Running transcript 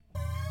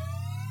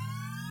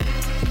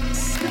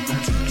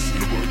Welcome to the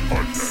Cinema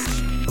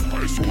Podcast, the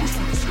high source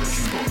for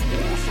discussions on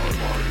horror,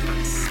 sci-fi, and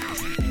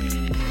fantasy.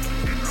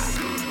 And now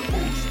here are your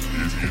hosts,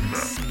 Izzy and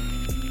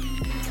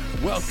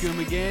Matt. Welcome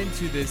again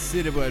to the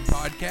Cinebud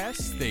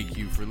Podcast. Thank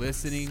you for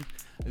listening.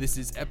 This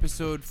is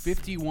episode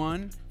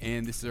 51,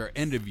 and this is our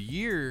end of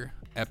year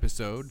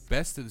episode,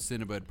 Best of the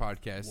Cinebud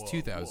Podcast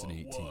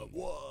 2018.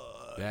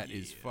 That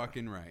is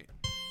fucking right.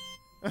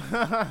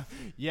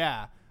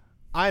 Yeah.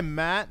 I'm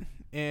Matt,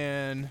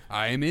 and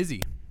I am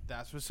Izzy.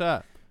 that's what's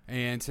up.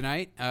 And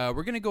tonight,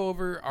 we're going to go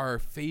over our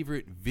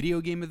favorite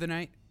video game of the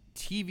night,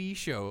 TV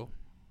show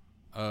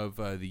of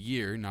the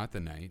year, not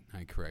the night.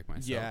 I correct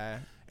myself. Yeah.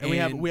 And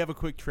we have a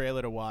quick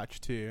trailer to watch,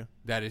 too.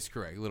 That is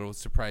correct. Little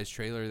surprise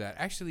trailer that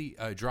actually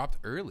dropped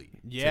early.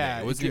 Yeah,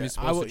 today. It wasn't even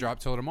supposed to drop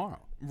till tomorrow.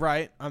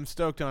 Right. I'm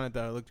stoked on it,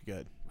 though. It looked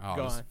good. Oh,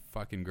 Go it was on.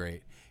 fucking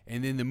great.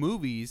 And then the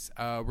movies,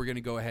 we're going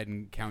to go ahead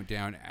and count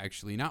down,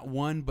 actually, not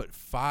one, but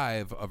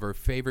 5 of our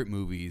favorite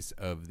movies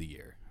of the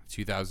year,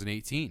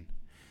 2018.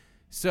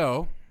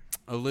 So,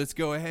 let's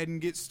go ahead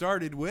and get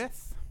started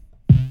with...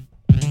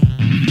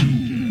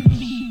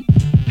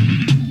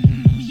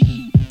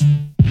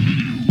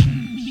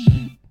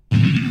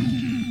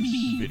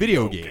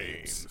 Video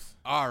games.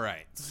 All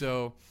right.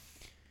 So,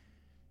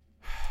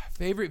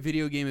 favorite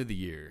video game of the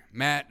year.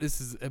 Matt, this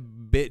is a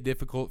bit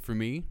difficult for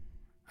me.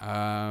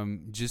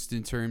 Just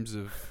in terms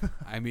of,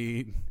 I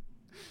mean,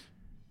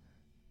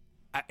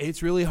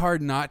 it's really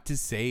hard not to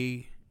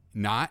say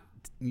not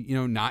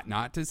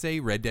to say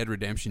Red Dead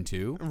Redemption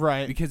 2.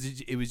 Right.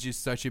 Because it was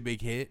just such a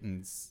big hit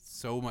and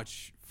so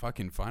much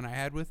fucking fun I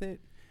had with it.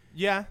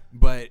 Yeah.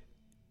 But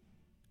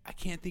I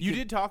can't think You of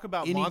did talk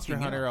about anything Monster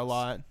Hunter a else.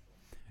 lot.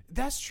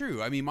 That's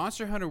true. I mean,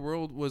 Monster Hunter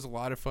World was a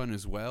lot of fun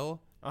as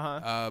well.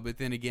 Uh-huh. But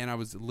then again, I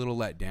was a little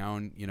let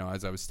down,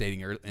 as I was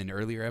stating in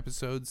earlier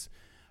episodes,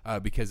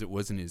 because it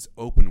wasn't as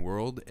open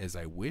world as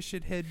I wish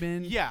it had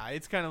been. Yeah,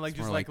 it's kind of like It's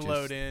just more like like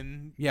load just-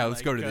 in. Yeah, let's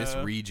like, go to this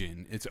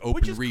region. It's open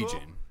which is cool.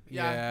 region.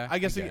 Yeah, I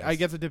guess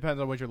it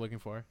depends on what you're looking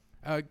for.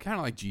 Kind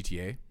of like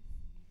GTA,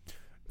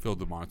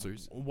 filled with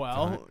monsters.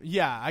 Well,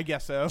 yeah, I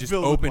guess so. Just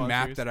Filled with open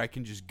map monsters. that I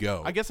can just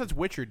go. I guess that's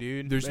Witcher,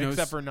 dude. There's no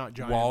except for not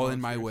giant wall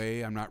in my monsters.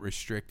 way. I'm not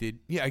restricted.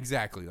 Yeah,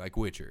 exactly, like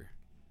Witcher.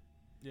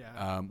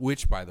 Yeah.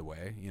 Which, by the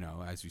way,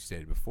 as we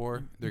stated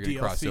before, they're going to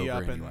cross DLC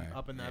over up anyway.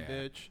 up in that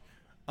Yeah.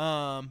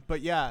 bitch.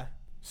 But yeah,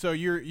 so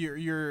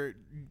you're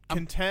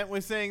content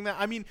with saying that?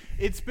 I mean,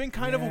 it's been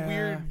kind of a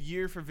weird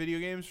year for video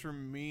games for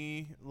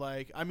me.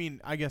 Like, I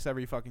mean, I guess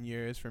every fucking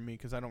year is for me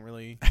because I don't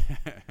really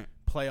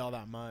play all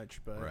that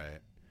much. But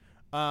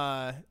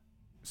Right.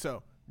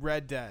 So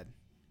Red Dead.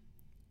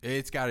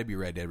 It's got to be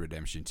Red Dead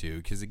Redemption 2,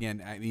 because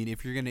again, I mean,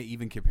 if you're gonna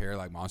even compare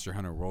like Monster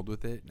Hunter World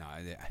with it,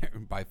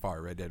 by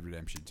far Red Dead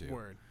Redemption 2.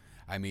 Word.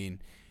 I mean,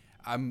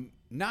 I'm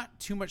not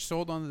too much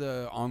sold on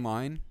the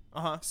online,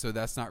 so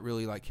that's not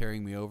really like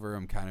carrying me over.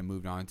 I'm kind of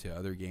moved on to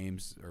other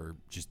games or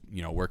just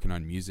working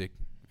on music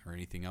or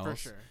anything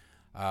else. For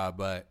sure.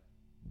 But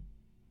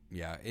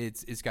yeah,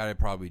 it's got to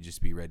probably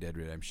just be Red Dead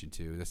Redemption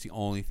 2. That's the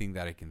only thing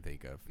that I can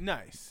think of.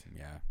 Nice.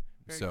 Yeah.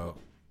 Very So cool.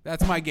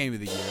 that's my game of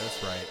the year.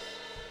 That's right.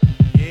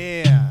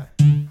 Yeah,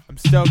 I'm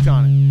stoked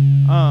on it.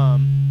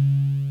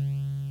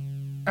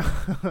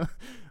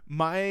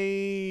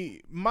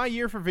 My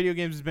year for video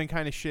games has been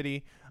kind of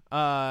shitty.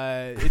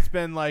 It's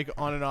been like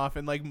on and off,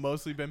 and like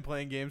mostly been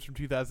playing games from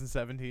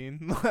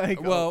 2017.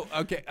 Well,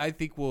 okay, I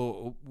think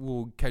we'll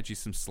cut you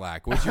some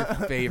slack. What's your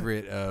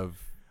favorite of?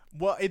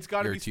 well, it's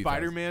got to Year be 2000.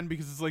 Spider-Man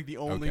because it's like the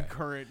only Okay.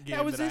 current game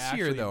That was I this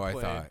year, actually though. I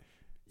played. thought.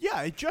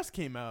 Yeah, it just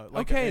came out.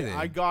 Like, Okay,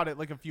 I then. got it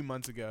like a few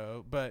months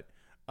ago, but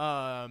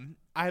I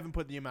haven't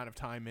put the amount of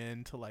time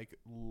in to like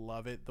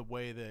love it the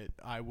way that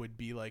I would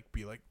be like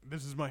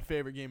this is my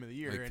favorite game of the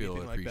year or Like feel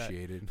anything like that.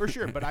 appreciated. For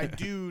sure, but I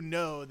do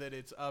know that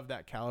it's of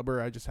that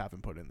caliber. I just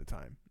haven't put in the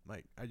time.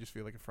 Like, I just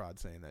feel like a fraud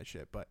saying that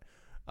shit. But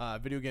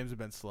video games have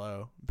been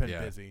slow, been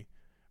Yeah. busy.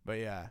 But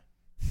yeah,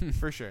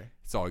 for sure.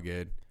 It's all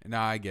good. No,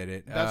 I get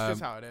it. That's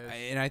just how it is.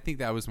 And I think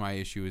that was my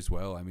issue as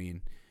well. I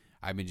mean,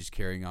 I've been just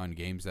carrying on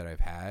games that I've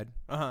had,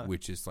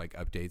 which is like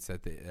updates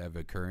that have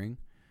occurring.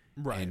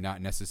 Right. And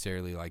not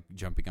necessarily like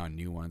jumping on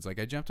new ones. Like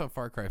I jumped on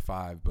Far Cry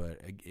 5, but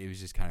it was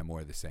just kind of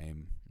more of the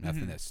same.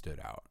 Nothing that stood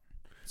out.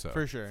 So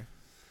For sure.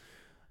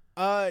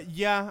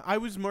 Yeah, I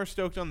was more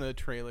stoked on the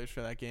trailers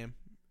for that game.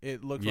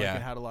 It looked like Yeah.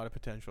 it had a lot of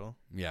potential.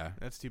 yeah,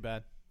 That's too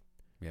bad.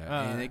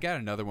 yeah. And they got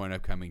another one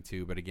upcoming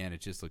too, but again, it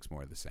just looks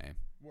more of the same.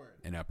 Word.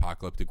 In an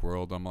apocalyptic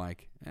world, I'm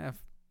like, we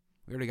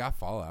already got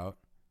Fallout.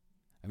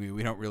 I mean,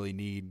 we don't really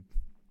need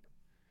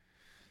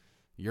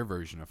your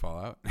version of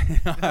Fallout.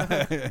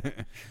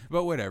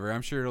 But whatever.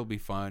 I'm sure it'll be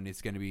fun.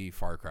 It's going to be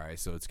Far Cry,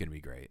 so it's going to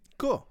be great.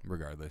 Cool.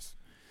 Regardless.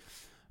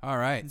 All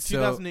right. So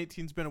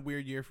 2018's been a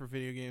weird year for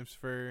video games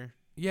for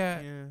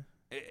yeah,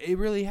 yeah. it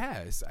really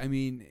has. I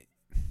mean,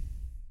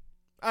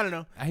 I don't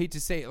know. I hate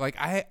to say it. Like,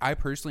 I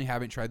personally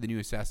haven't tried the new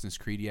Assassin's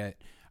Creed yet.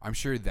 I'm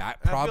sure that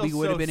I probably feel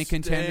would have so been a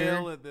contender.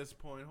 stale at this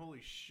point.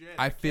 Holy shit.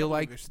 I can't feel believe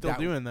like they're still that-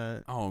 doing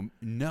that. Oh,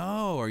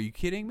 no. Are you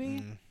kidding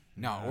me?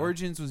 No, no.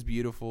 Origins was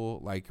beautiful.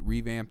 Like,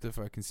 revamped the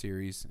fucking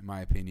series, in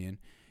my opinion.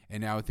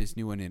 And now with this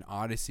new one in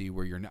Odyssey,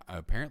 where you're not,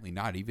 apparently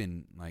not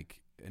even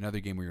like another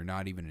game where you're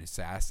not even an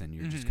assassin,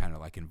 you're just kind of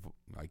like in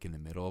the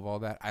middle of all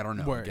that. I don't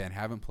know. Word. Again,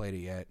 haven't played it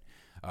yet,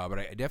 but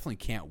I definitely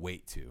can't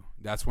wait to.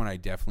 That's one I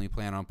definitely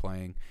plan on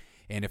playing.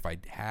 And if I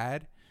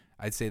had,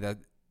 I'd say that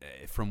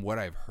from what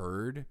I've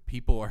heard,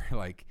 people are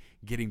like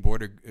getting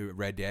bored of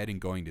Red Dead and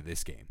going to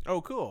this game.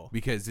 Oh, cool.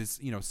 Because it's,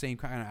 same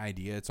kind of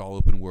idea. It's all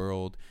open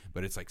world,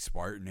 but it's like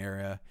Spartan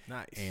era.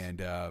 Nice.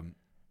 And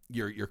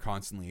you're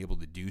constantly able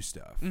to do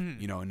stuff,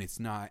 and it's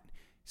not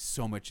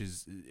so much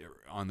as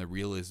on the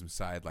realism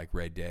side like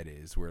Red Dead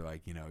is, where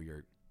like,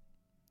 you're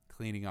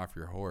cleaning off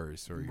your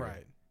horse or you're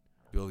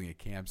building a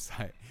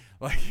campsite.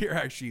 Like you're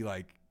actually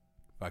like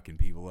fucking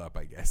people up,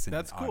 I guess. In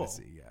That's cool.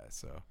 Odyssey. Yeah.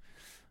 So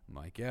I'm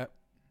like, yeah,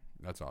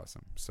 that's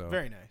awesome. So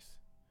very nice.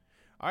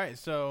 All right.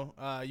 So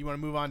you want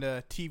to move on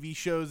to TV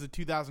shows of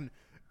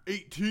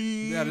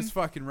 2018? That is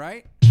fucking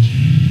right.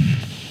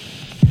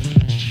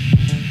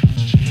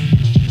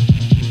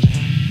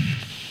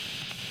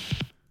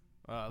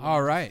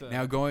 All right,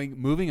 now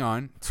moving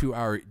on to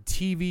our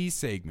TV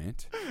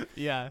segment.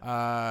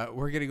 Yeah.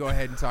 We're gonna go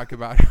ahead and talk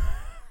about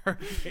our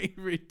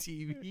favorite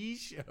TV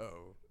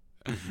show.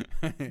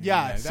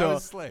 Yeah, that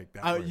was slick.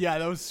 Yeah,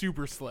 that was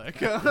super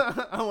slick.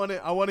 I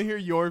want to hear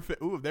your.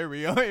 Ooh, there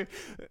we go.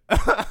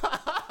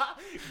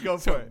 Go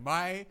for it.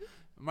 My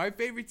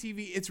favorite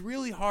TV. It's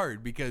really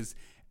hard because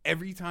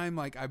every time,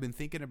 like, I've been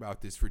thinking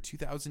about this for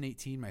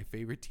 2018, my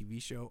favorite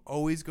TV show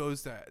always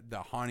goes to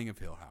The Haunting of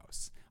Hill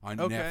House on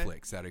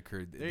Netflix that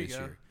occurred this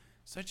year.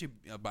 Such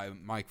a by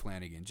Mike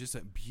Flanagan, just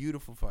a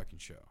beautiful fucking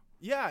show.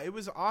 Yeah, it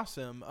was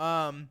awesome.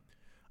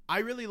 I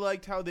really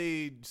liked how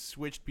they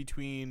switched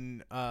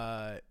between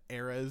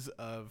eras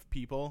of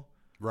people.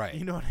 Right.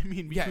 You know what I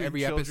mean? Yeah, Between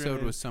every children episode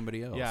and- was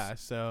somebody else. Yeah,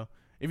 so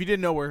if you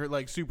didn't know, we're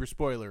like super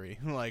spoilery,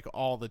 like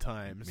all the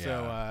time. Yeah.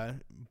 So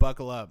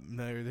buckle up.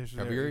 There's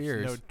Cover your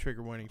ears. no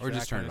trigger warning for Or that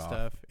just kind turn of it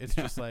off. stuff. It's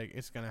just like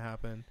it's gonna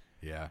happen.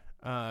 Yeah.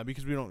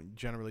 Because we don't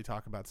generally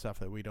talk about stuff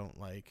that we don't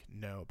like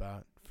know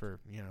about. For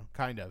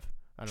kind of.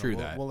 I don't True know.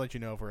 that. We'll let you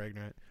know if we're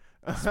ignorant.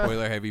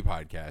 Spoiler heavy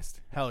podcast.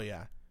 Hell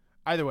yeah.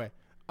 Either way.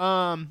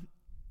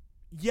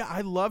 Yeah,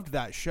 I loved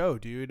that show,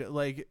 dude.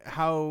 Like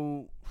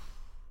how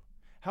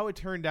it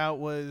turned out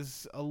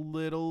was a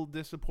little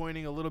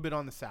disappointing, a little bit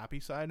on the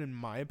sappy side in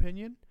my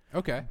opinion.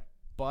 Okay.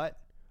 But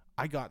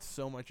I got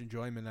so much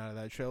enjoyment out of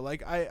that show.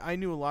 Like I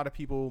knew a lot of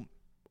people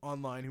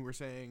online who were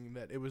saying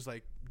that it was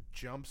like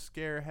jump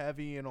scare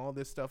heavy and all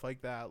this stuff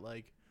like that.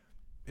 Like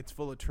it's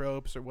full of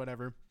tropes or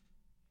whatever.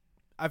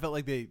 I felt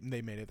like they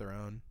made it their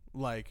own.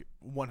 Like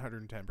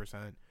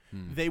 110%.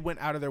 They went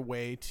out of their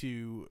way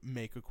to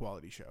make a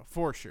quality show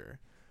for sure.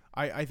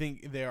 I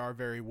think they are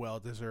very well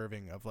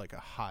deserving of like a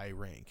high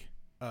rank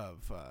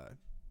of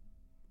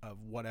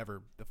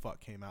whatever the fuck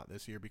came out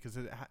this year, because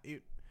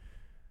it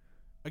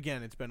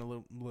again, it's been a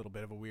little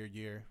bit of a weird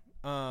year.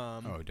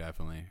 Oh,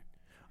 definitely.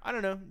 I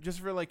don't know, just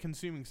for like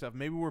consuming stuff.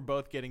 Maybe we're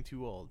both getting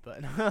too old,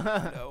 but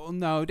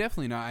No,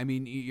 definitely not. I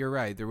mean, you're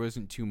right. There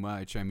wasn't too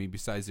much. I mean,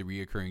 besides the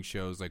reoccurring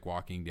shows like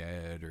Walking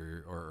Dead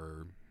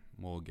or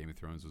well, Game of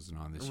Thrones wasn't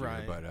on this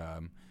year, but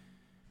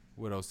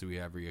what else do we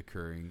have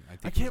reoccurring? I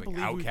think I can't it was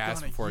like believe Outcast we've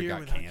gone a before it year got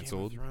without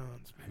canceled. Game of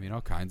Thrones, I mean,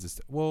 all kinds of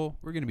stuff. Well,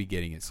 we're gonna be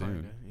getting it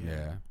soon.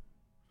 Kinda,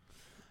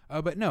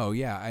 Yeah. But no,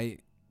 yeah, I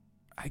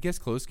guess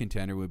close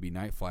contender would be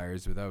Night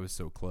Flyers, but that was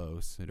so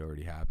close. It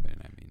already happened.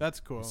 I mean, that's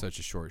cool. Such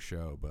a short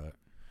show, but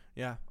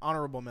Yeah,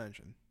 honorable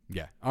mention.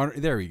 yeah.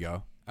 There we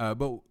go.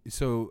 But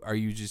so are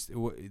you just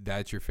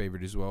that's your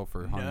favorite as well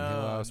for Haunted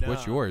Hill House? No.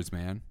 What's yours,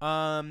 man?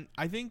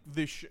 I think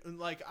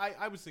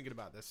I was thinking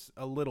about this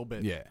a little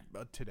bit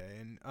today,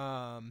 and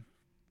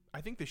I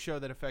think the show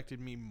that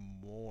affected me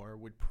more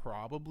would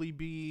probably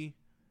be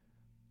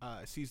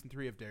season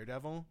 3 of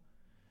Daredevil.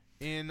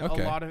 In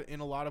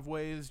a lot of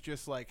ways,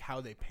 just like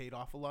how they paid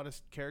off a lot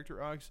of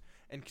character arcs,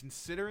 and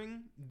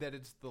considering that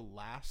it's the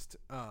last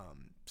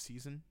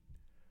season,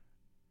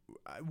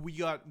 we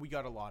got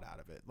a lot out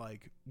of it.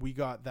 Like we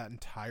got that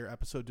entire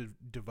episode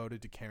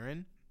devoted to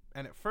Karen,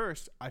 and at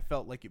first I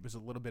felt like it was a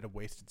little bit of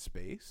wasted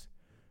space,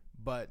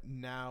 but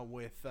now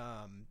with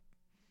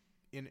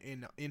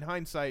in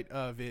hindsight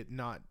of it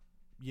not,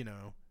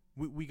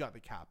 we got the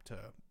cap to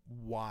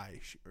why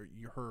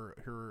her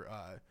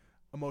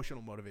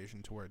emotional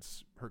motivation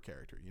towards her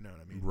character. You know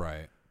what I mean?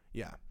 Right.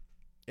 Yeah,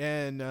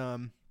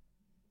 and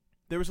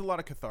there was a lot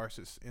of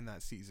catharsis in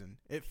that season.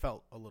 It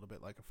felt a little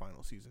bit like a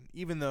final season,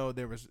 even though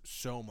there was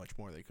so much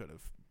more they could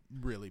have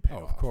really paid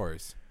off. Of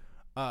course.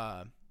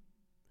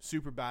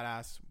 Super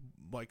badass,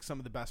 like some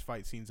of the best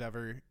fight scenes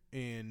ever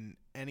in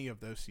any of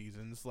those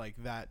seasons. Like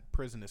that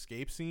prison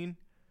escape scene.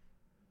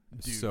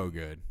 Dude, so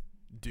good.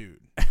 Dude.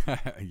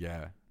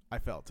 Yeah. I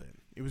felt it.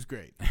 It was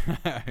great.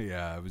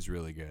 Yeah, it was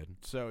really good.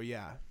 So,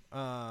 yeah.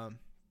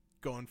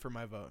 Going for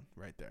my vote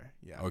right there.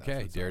 Yeah.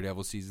 Okay,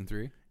 Daredevil season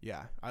 3.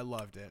 Yeah, I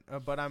loved it.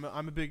 But I'm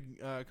a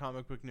big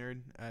comic book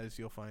nerd, as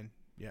you'll find.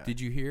 Yeah. Did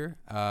you hear?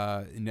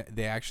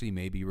 They actually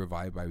may be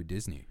revived by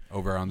Disney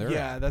over on their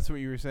app. That's what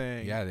you were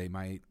saying. Yeah, they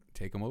might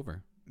take them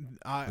over.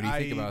 What do you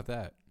think about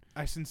that?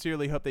 I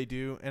sincerely hope they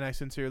do, and I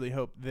sincerely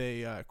hope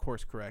they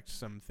course correct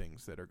some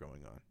things that are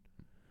going on.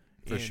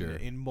 For sure.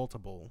 In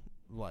multiple,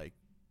 like,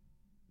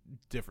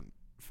 different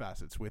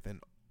facets within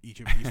each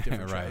of these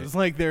different Right. shows.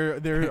 Like,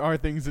 there are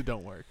things that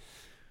don't work.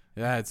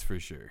 That's for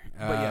sure.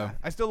 But yeah,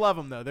 I still love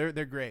them, though.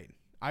 They're great.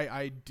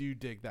 I do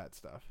dig that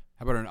stuff.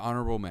 How about an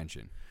honorable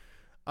mention?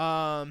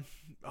 Oh,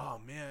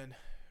 man.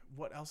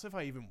 What else have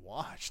I even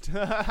watched?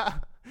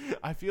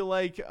 I feel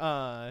like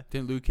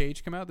Didn't Luke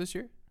Cage come out this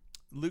year?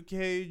 Luke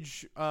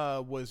Cage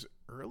was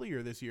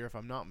earlier this year, if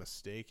I'm not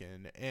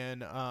mistaken,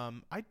 and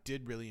I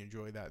did really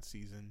enjoy that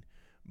season,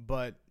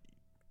 but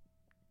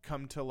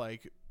come to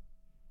like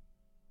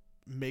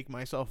make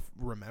myself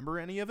remember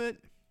any of it,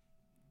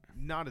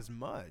 not as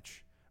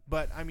much.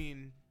 But I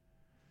mean,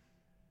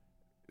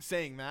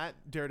 saying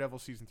that, Daredevil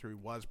season 3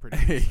 was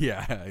pretty good.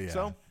 yeah.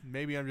 So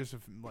maybe I'm just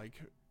like,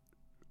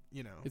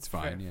 It's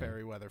fine, yeah.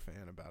 fairy weather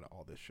fan about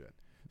all this shit.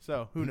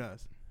 So who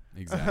knows?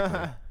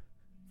 Exactly.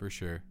 For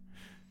sure.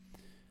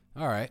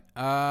 All right.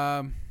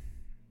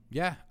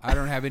 Yeah, I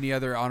don't have any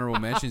other honorable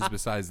mentions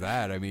besides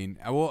that. I mean,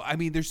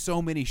 there's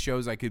so many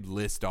shows I could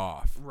list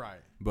off. Right.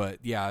 But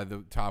yeah,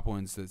 the top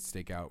ones that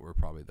stick out were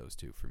probably those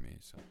two for me.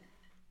 So.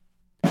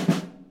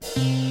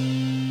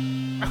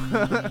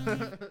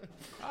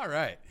 All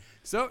right.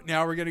 So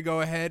now we're gonna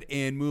go ahead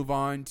and move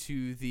on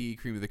to the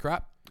cream of the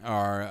crop.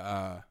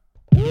 Our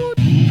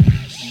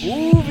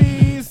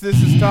movies.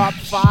 This is top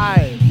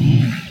 5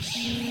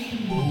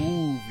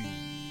 movies.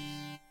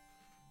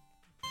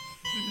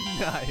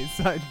 Nice,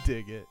 I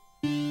dig it.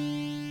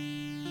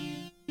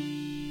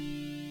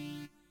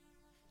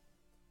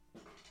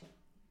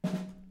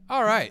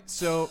 All right,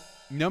 so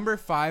number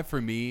 5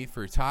 for me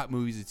for top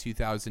movies of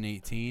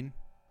 2018,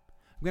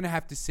 I'm gonna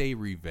have to say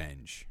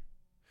Revenge.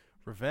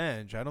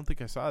 Revenge. I don't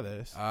think I saw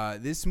this.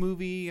 This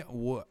movie,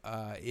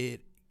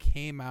 it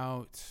came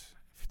out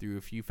through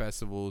a few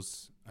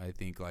festivals. I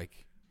think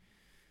like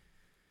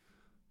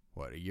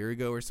a year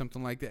ago or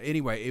something like that.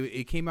 Anyway,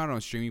 it came out on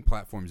streaming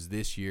platforms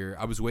this year.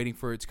 I was waiting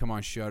for it to come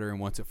on Shudder, and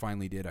once it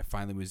finally did, I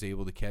finally was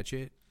able to catch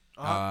it.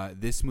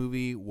 This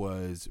movie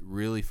was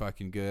really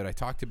fucking good. I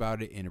talked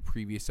about it in a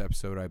previous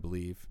episode, I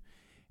believe.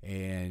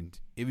 And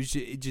it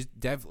just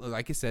definitely,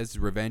 like it says,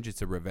 revenge.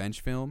 It's a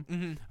revenge film.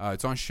 Mm-hmm.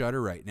 It's on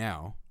Shudder right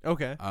now.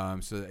 Okay.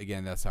 So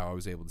again, that's how I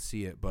was able to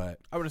see it. But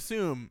I would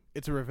assume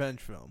it's a revenge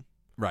film.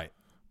 right.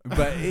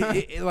 But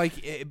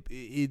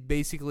it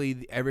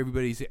basically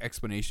everybody's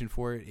explanation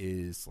for it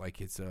is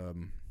like it's a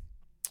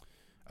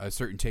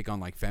certain take on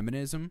like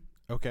feminism.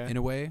 Okay. In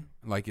a way,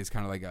 like it's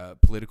kind of like a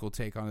political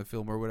take on the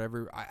film or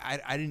whatever.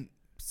 I didn't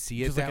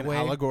see it just that like way.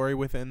 an allegory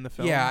within the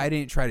film. Yeah, I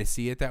didn't try to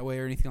see it that way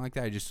or anything like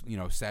that. I just,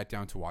 sat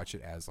down to watch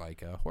it as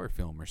like a horror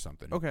film or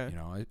something. Okay.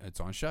 It's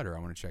on Shudder. I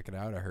want to check it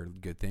out. I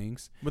heard good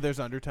things. But there's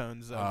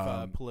undertones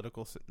of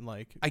political,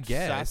 I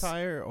guess,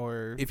 satire,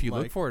 or if you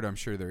look for it, I'm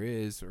sure there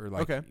is. Or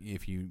like,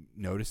 if you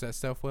notice that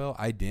stuff, well,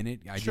 I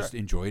didn't. I just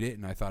enjoyed it,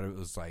 and I thought it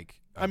was like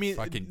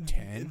fucking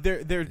 10.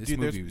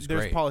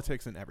 There's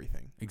politics in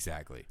everything.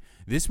 Exactly.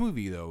 This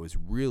movie though is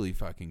really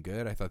fucking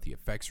good. I thought the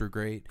effects were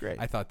great.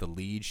 Great. I thought the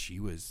lead, she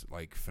was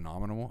like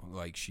phenomenal.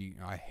 Like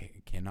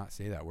cannot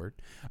say that word,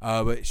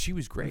 but she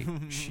was great.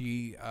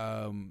 She,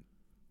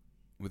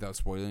 without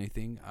spoiling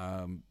anything,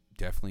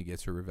 definitely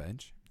gets her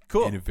revenge.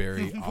 Cool. In a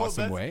very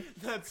awesome way.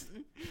 That's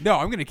No,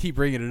 I'm gonna keep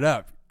bringing it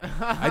up.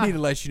 I need to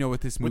let you know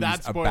what this movie is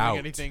without spoiling about.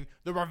 anything.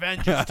 The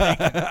revenge is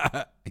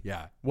taken.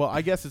 Yeah. Well,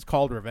 I guess it's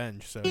called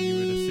Revenge, so you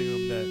would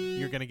assume that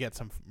you're gonna get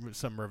some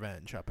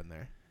revenge up in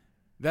there.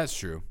 That's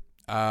true.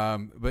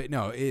 But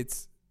no,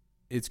 it's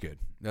good.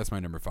 That's my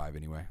number 5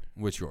 anyway.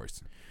 What's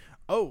yours?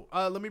 Oh,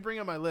 let me bring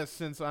up my list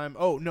since I'm.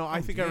 Oh no,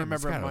 I think I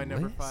remember my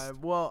number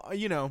 5. Well,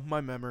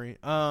 my memory.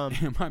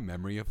 My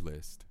memory of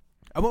list.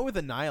 I went with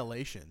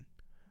Annihilation.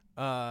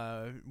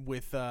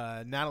 With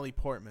Natalie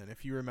Portman,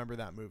 if you remember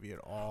that movie at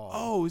all.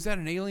 Oh, is that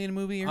an alien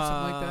movie or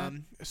something like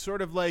that?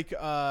 Sort of like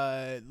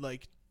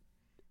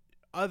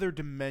other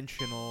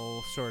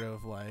dimensional sort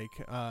of like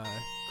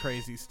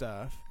crazy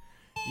stuff,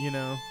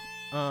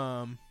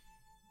 God,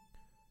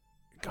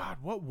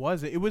 what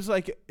was it? It was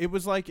like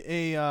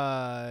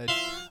a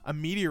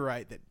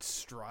meteorite that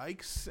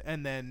strikes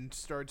and then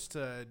starts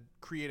to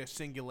create a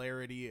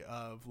singularity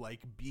of like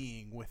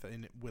being with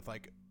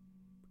like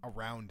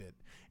around it.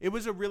 It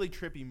was a really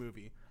trippy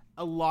movie.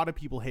 A lot of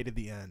people hated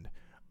the end.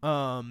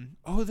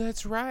 Oh,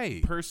 that's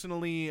right.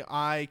 Personally,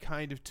 I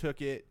kind of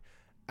took it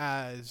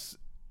as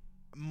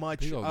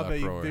much of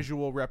a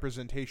visual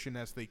representation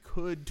as they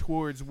could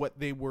towards what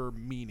they were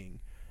meaning.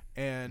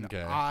 And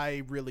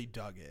I really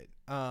dug it.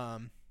 I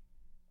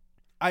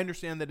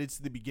understand that it's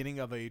the beginning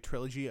of a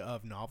trilogy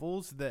of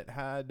novels that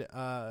had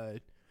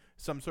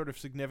some sort of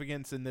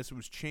significance, and this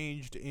was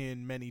changed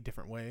in many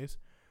different ways.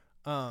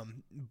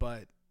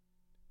 But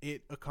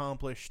it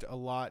accomplished a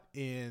lot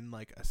in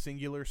like a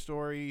singular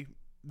story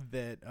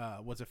that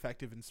was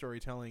effective in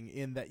storytelling,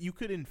 in that you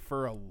could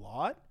infer a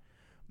lot,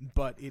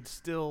 but it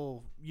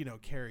still,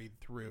 carried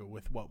through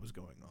with what was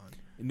going on.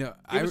 No,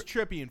 It was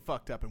trippy and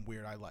fucked up and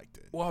weird. I liked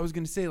it. Well, I was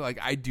gonna say, like,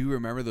 I do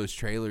remember those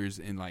trailers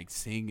and like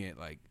seeing it,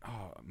 like,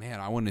 oh man,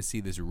 I want to see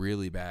this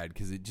really bad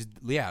because it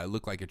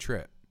looked like a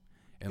trip,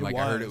 and like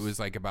I heard it was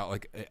like about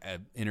like a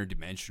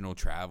interdimensional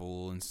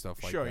travel and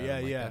stuff like that. Yeah,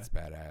 I'm like, yeah, that's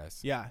badass.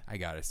 Yeah, I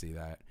gotta see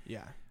that.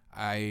 Yeah,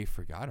 I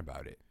forgot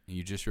about it.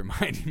 You just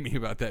reminded me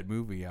about that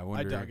movie. I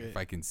wonder if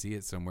I can see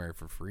it somewhere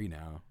for free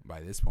now.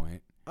 By this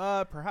point,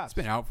 perhaps it's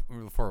been out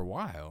for a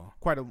while,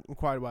 quite a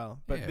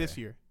while, but this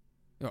year.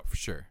 Oh, for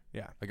sure.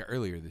 Yeah. Like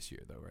earlier this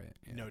year, though, right?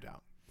 Yeah. No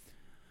doubt.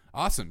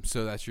 Awesome.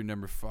 So that's your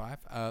number 5.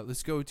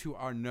 Let's go to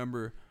our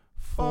number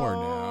 4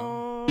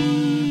 now.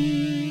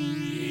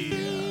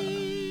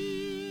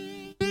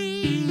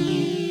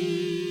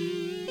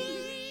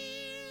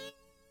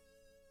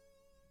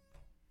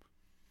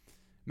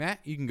 Matt,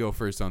 you can go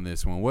first on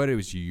this one. What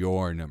was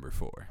your number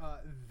 4?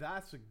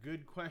 That's a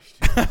good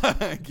question.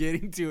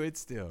 Getting to it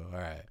still. All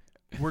right.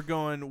 We're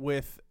going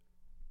with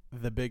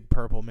the big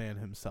purple man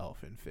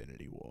himself,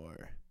 Infinity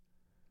War.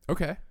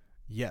 Okay.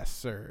 Yes,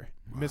 sir.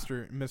 Wow.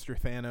 Mr.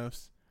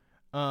 Thanos.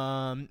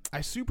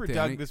 I super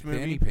dug this movie.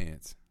 Fanny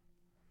pants.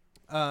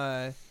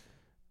 I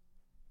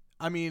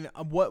mean,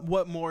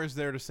 what more is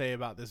there to say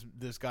about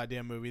this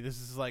goddamn movie? This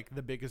is like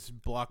the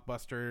biggest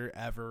blockbuster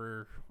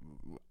ever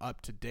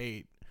up to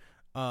date.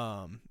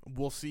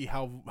 We'll see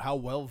how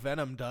well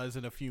Venom does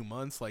in a few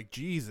months. Like,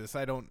 Jesus,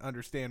 I don't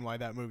understand why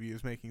that movie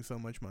is making so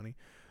much money.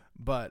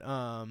 But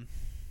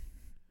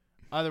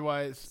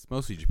otherwise, it's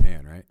mostly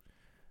Japan, right?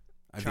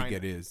 I China.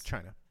 think it is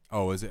China.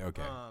 Oh, is it?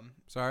 Okay.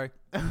 Sorry.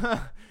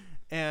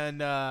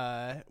 And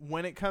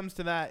when it comes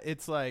to that,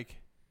 it's like,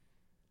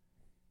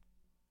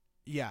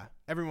 yeah,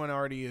 everyone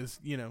already is,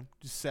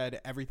 just said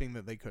everything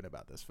that they could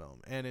about this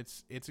film, and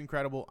it's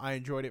incredible. I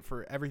enjoyed it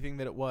for everything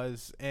that it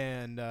was,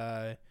 and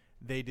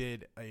they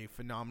did a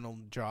phenomenal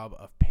job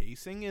of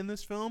pacing in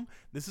this film.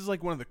 This is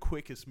like one of the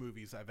quickest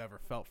movies I've ever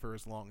felt for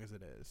as long as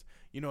it is.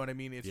 You know what I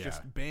mean? It's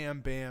just bam,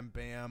 bam,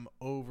 bam,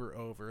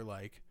 over,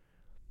 like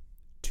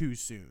too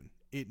soon.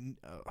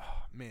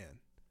 Man.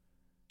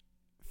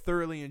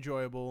 Thoroughly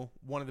enjoyable.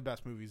 One of the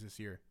best movies this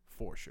year,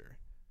 for sure.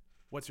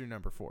 What's your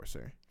number 4,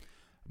 sir?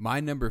 My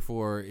number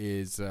 4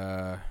 is,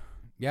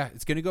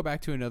 it's going to go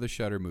back to another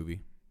Shudder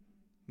movie.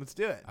 Let's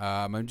do it.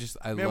 I Man, love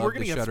we're gonna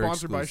the get Shudder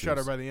sponsored by exclusives.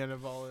 Shudder by the end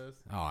of all this.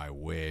 Oh, I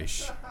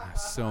wish.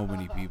 So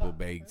many people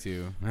beg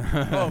to.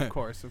 Oh, of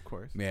course.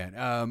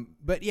 Man.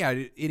 But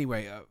yeah,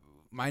 anyway,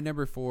 my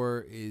number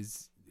 4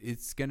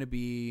 it's going to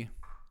be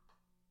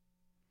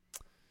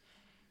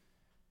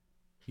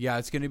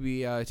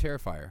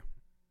Terrifier.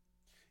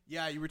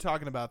 Yeah, you were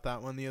talking about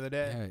that one the other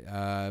day.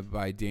 Yeah,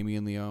 by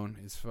Damien Leone.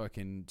 It's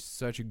fucking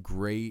such a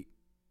great,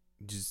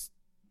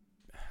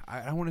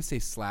 I don't want to say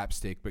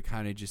slapstick, but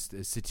kind of just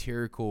a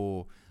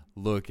satirical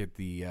look at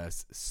the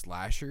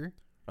slasher.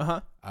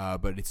 But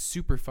it's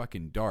super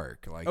fucking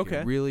dark. Like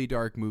a really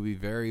dark movie,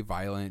 very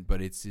violent,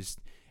 but it's just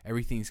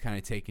everything's kind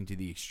of taken to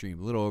the extreme,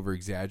 a little over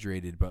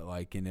exaggerated, but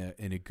like in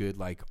a good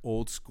like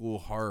old school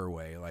horror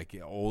way, like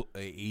old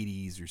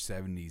 80s or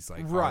 70s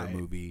like horror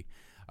movie.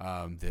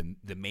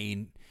 The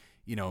main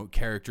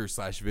character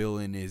 /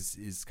 villain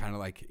is kind of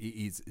like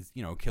he's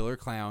killer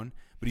clown,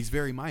 but he's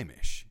very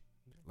mimish.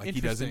 Like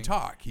he doesn't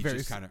talk. He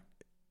just kind of.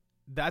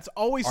 That's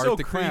always Art so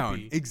the creepy.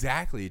 Clown.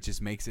 Exactly. It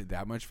just makes it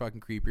that much fucking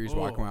creepier. He's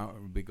walking around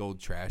with a big old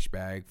trash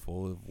bag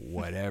full of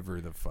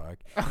whatever the fuck,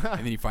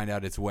 and then you find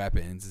out it's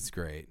weapons. It's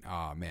great.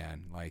 Oh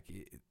man, like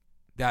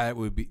that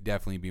would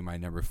definitely be my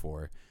number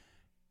 4.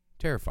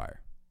 Terrifier.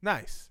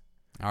 Nice.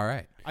 All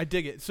right. I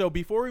dig it. So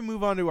before we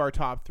move on to our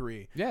top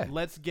 3,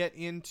 let's get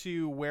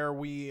into where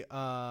we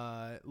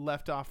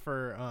left off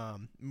for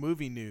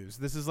movie news.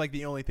 This is like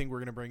the only thing we're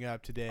going to bring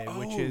up today,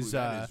 which is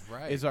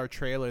our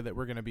trailer that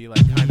we're going to be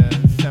like kind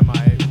of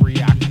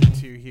semi-reacting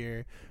to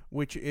here,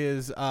 which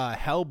is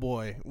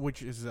Hellboy,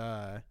 which is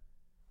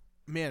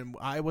man,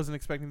 I wasn't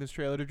expecting this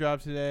trailer to drop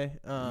today.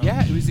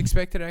 Yeah, it was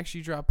expected to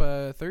actually drop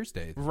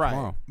Thursday. Right,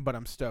 tomorrow. But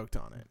I'm stoked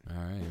on it. All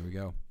right, here we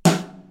go.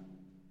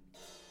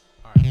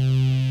 All right.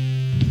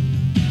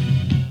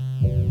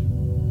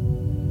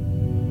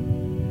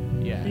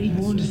 Yeah, we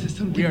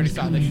already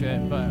saw this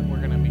shit, but we're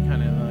gonna be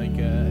kind of like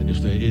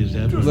if there is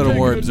ever a little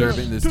more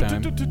observant this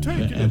time.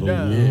 Ever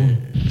war,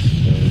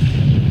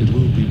 it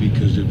will be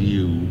because of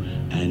you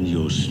and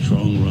your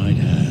strong right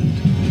hand.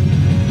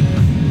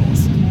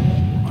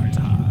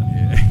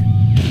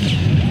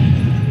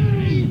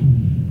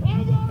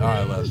 Oh,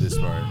 I love this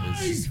part.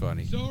 This is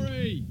funny.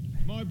 Sorry,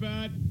 my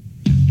bad.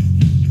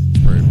 It's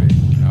perfect.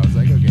 I was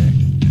like, okay.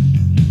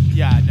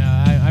 Yeah, no,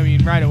 I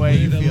mean, right away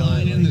you feel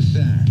line in the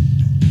sand.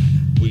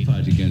 We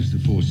fight against the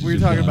forces. We were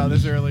talking about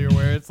this earlier,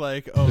 where it's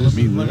like, oh, let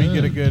me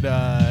get a good.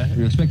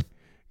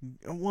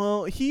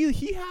 Well,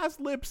 he has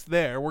lips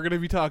there. We're gonna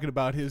be talking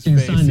about his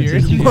face here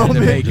in a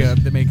moment.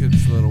 The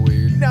makeup's a little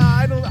weird. No,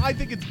 I don't. I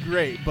think it's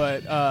great,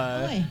 but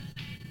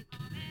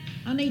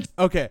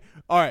okay,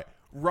 all right.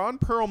 Ron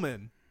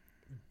Perlman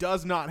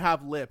does not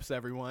have lips.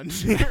 Everyone,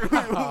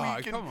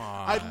 come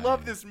on. I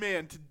love this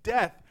man to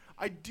death.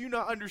 I do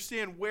not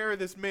understand where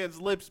this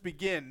man's lips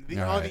begin. On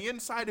Right. the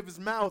inside of his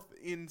mouth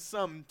in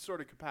some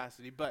sort of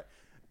capacity. But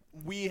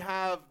we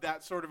have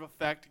that sort of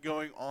effect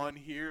going on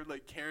here,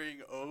 like carrying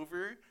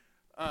over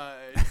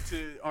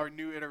to our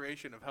new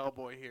iteration of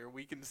Hellboy here.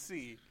 We can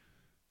see.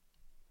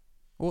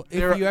 Well,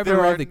 There- if you ever there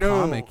are read the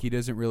no- comic, he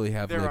doesn't really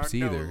have There lips are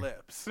either. no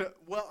lips.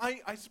 Well,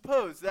 I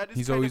suppose that is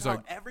He's kind always of how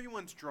like-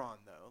 everyone's drawn,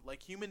 though.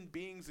 Like human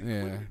beings Yeah.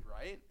 included,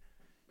 right?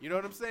 You know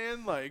what I'm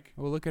saying? Like,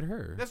 Well, look at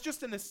her. that's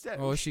just an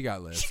aesthetic. Oh, she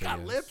got lips. She I got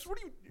guess. lips? What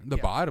do you... The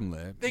yeah. bottom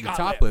lip. They the got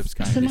top lips. lip's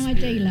kind It's of an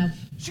ID, love.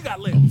 She got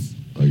lips.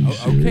 Are you Oh,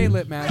 okay, serious?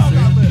 lip They all got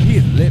master. lips. He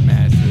is lip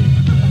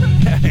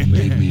master. You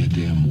made me a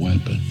damn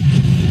weapon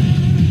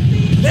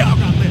They all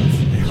got lips.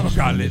 Oh,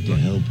 God, lip. to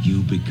help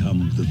you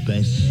become the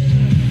best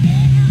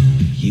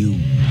you.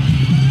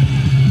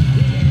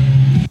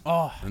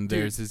 Oh, And dude,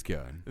 there's his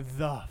gun.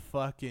 the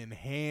fucking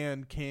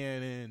hand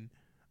cannon.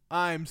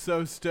 I'm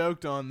so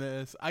stoked on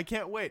this. I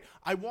can't wait.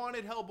 I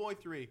wanted Hellboy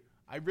 3.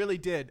 I really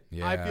did.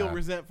 I feel Yeah.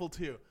 resentful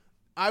too.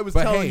 I was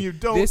But telling hey, you,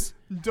 don't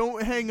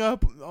hang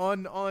up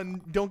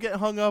on don't get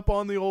hung up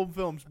on the old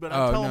films, but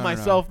I'm Oh, telling no,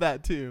 myself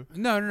that too.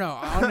 No.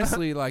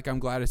 Honestly, like, I'm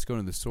glad it's going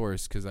to the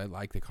source because I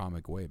like the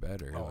comic way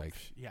better. Oh, like,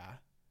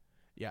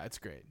 yeah, it's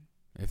great.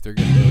 if they're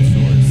going to go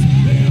source.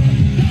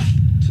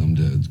 Some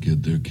dads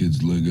get their kids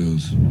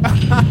Legos.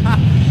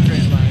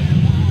 Great line.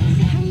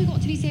 Haven't we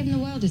got to be saving the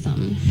world or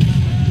something?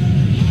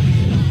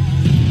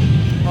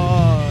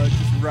 Oh,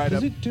 just right up.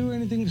 Does it do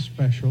anything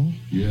special?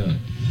 Yeah.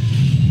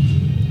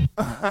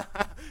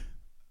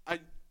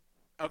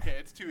 Okay,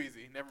 it's too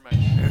easy. Never mind.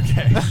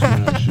 Okay.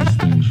 Smashes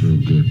things real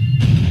good.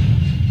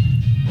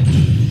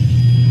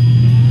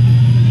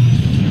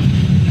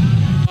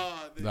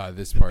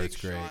 This the part's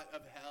big great. Shot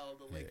of hell,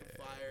 the lake of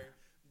fire.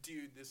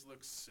 Dude, this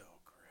looks so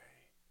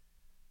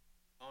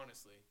great.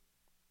 Honestly.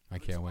 I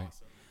looks can't wait.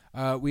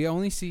 awesome. We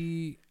only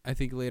see, I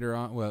think later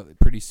on, well,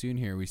 pretty soon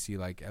here, we see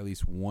like at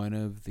least one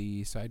of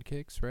the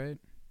sidekicks, right?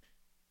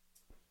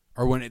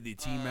 Or one of the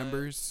team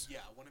members. Yeah,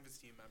 one of his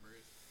team members.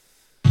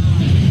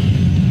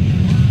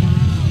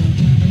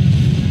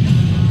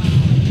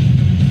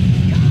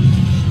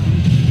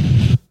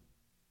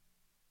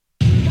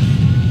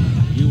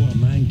 You are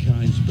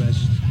mankind's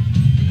best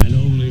and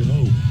only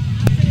hope.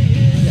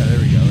 Yeah, there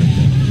we go.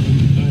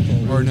 Right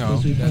there. Or no,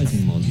 that's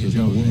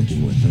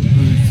working with them.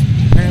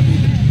 who's apparently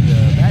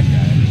the bad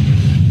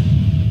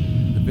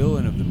guy, the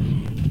villain of the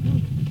movie.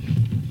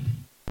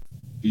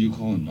 Who you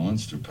calling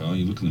monster, pal?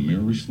 You look in the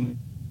mirror recently?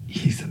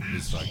 He's an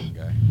This fucking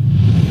guy.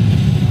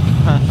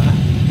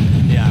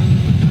 Yeah.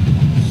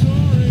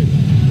 Sorry.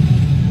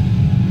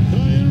 Can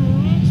I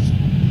interrupt?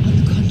 On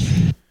the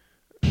contrary.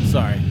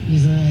 Sorry.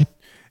 He's a...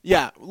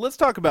 Yeah, let's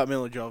talk about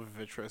Mila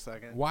Jovovich for a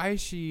second. Why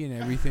is she in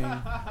everything?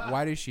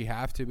 Why does she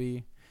have to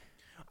be?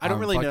 I don't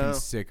I'm really fucking know.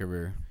 sick of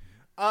her.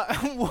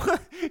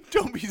 What?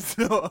 Don't be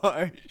so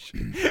harsh.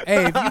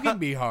 Hey, if you can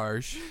be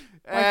harsh,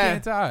 why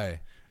can't I?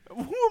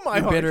 Who am I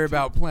You're harsh bitter to?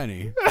 about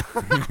plenty.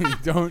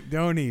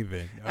 don't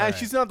even. All right.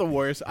 She's not the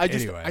worst.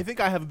 Anyway. I think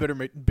I have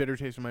a bitter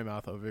taste in my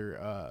mouth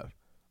over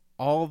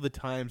all the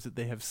times that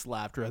they have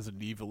slapped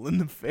Resident Evil in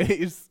the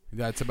face.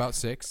 That's about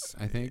 6,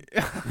 I think.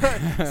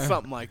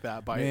 Something like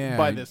that by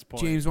Man, this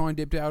point. James Wan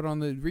dipped out on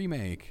the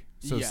remake.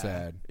 So Yeah.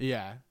 sad.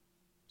 Yeah.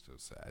 So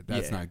sad.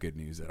 That's Yeah. not good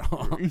news at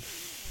all.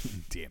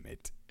 Damn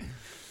it.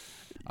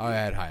 I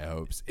had high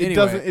hopes. It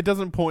Anyway,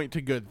 doesn't point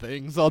to good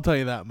things. I'll tell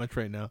you that much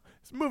right now.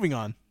 So moving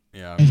on.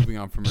 yeah, moving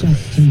on from her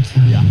face.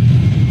 Yeah.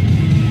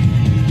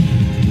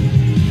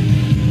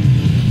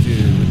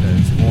 Dude, with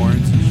those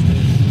horns and shit.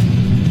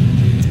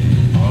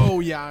 Oh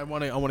yeah, I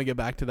want to get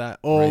back to that.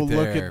 Oh, Right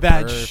look there, at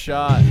that perfect.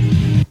 shot.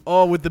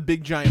 Oh, with the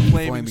big giant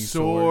flaming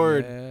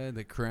sword. Yeah,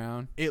 the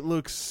crown. It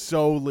looks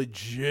so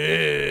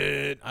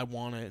legit. I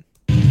want it.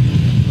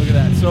 Look at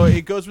that. So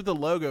it goes with the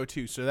logo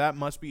too. So that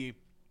must be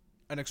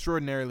an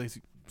extraordinarily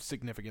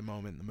significant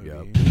moment in the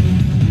movie.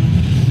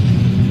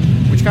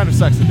 Which kind of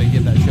sucks that they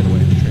give that shit away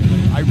in the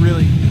trailer. I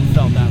really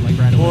felt that like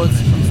right away. Well, when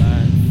I saw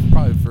that.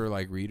 Probably for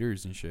like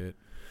readers and shit.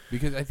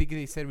 Because I think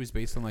they said it was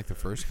based on like the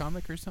first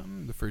comic or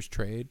something, the first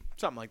trade.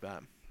 Something like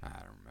that. I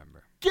don't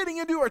remember. Getting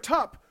into our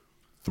top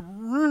 3.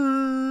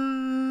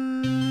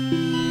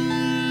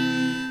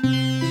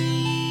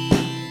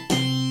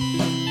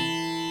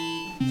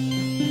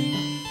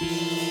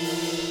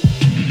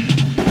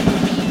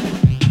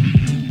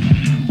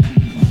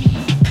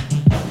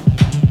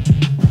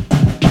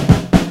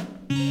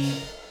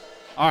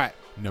 All right,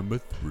 Number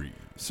 3.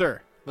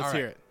 sir, let's All right.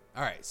 hear it.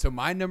 All right, so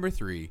my number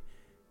 3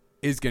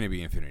 is going to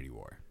be Infinity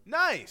War.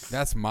 Nice.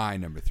 That's my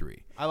number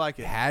 3. I like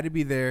It it. had to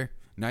be there,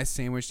 nice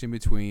sandwiched in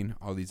between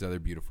all these other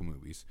beautiful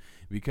movies.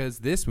 Because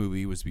this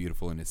movie was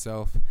beautiful in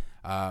itself.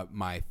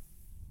 Pretty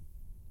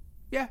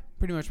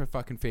much my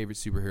fucking favorite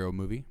superhero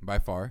movie by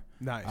far.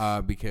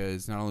 Nice.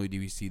 Because not only do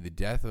we see the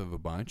death of a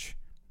bunch,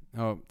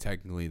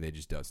 technically they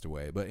just dust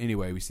away. But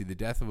anyway, we see the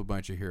death of a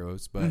bunch of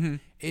heroes, but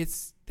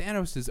it's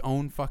Thanos'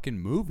 own fucking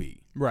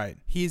movie. Right.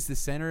 He's the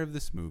center of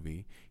this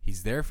movie.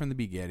 He's there from the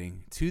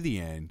beginning to the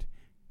end,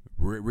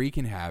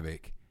 wreaking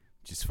havoc.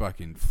 just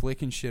fucking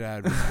flicking shit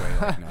out of his way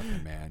like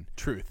nothing, man.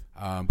 Truth.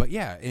 But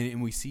yeah,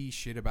 and we see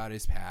shit about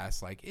his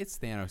past. Like, it's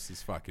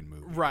Thanos' fucking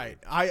movie. Right.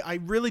 I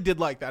really did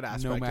like that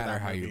aspect. No of matter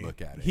that how you movie.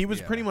 look at it, he was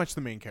yeah. pretty much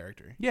the main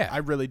character. Yeah. I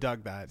really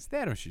dug that. It's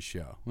Thanos'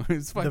 show.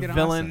 It's fucking The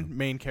villain, awesome.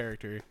 main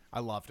character. I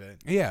loved it.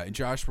 Yeah, and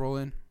Josh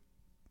Brolin,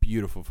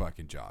 beautiful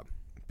fucking job.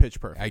 Pitch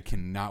perfect. I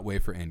cannot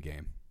wait for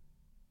Endgame.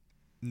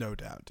 No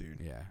doubt,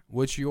 dude. Yeah.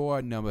 What's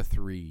your number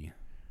 3?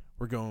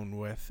 We're going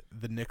with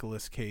the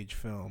Nicolas Cage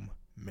film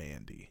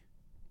Mandy.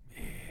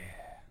 Yeah.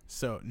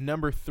 So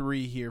number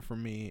 3 here for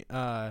me.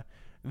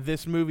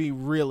 This movie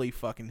really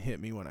fucking hit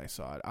me when I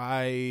saw it.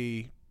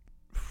 I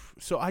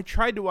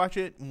tried to watch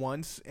it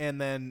once, and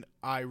then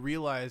I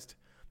realized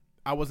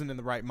I wasn't in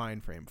the right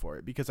mind frame for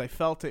it because I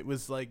felt it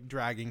was like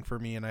dragging for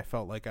me, and I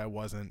felt like I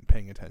wasn't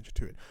paying attention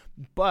to it.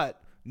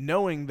 But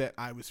knowing that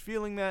I was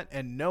feeling that,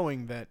 and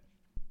knowing that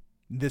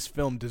this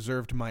film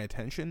deserved my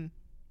attention,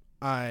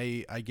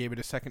 I gave it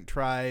a second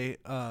try,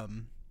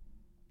 and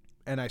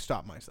I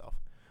stopped myself.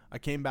 I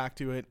came back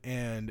to it,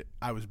 and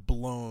I was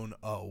blown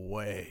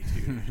away,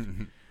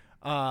 dude.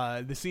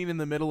 The scene in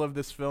the middle of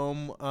this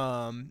film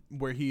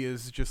where he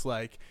is just,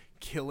 like,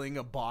 killing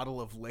a bottle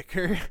of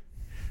liquor.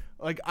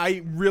 Like,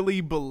 I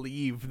really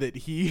believe that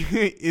he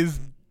is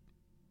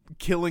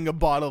killing a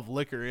bottle of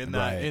liquor in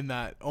that. Right. In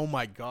that. Oh,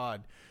 my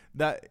God.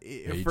 That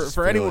you for just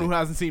feel anyone it. who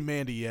hasn't seen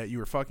Mandy yet, you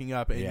were fucking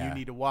up, and Yeah. you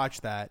need to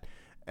watch that.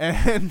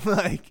 And,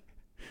 like...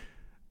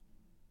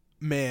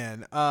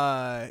 Man,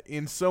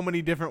 in so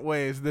many different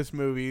ways, this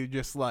movie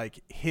just, like,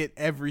 hit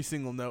every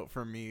single note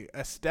for me.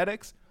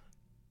 Aesthetics,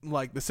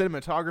 like, the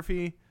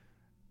cinematography,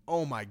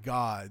 oh my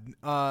God.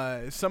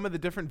 Some of the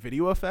different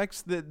video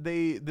effects that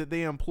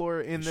they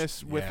employ in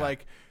this with, Yeah.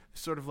 like,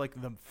 sort of,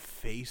 like, the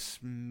face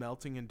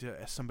melting into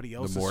somebody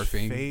else's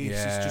morphing, face.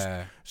 yeah. It's just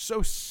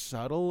so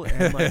subtle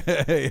and, like,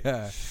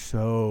 Yeah.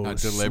 so Not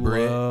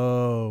deliberate.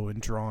 slow and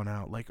drawn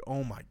out. Like,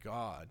 oh my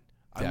God.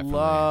 Definitely. I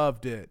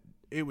loved it.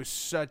 It was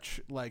such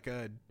like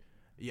a,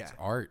 yeah. It's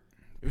art.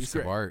 It was Piece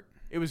of great. art.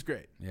 It was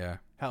great. Yeah.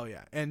 Hell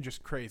yeah. And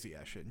just crazy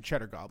ass shit. And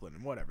Cheddar Goblin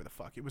and whatever the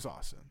fuck. It was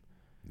awesome.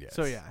 Yes.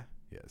 So yeah.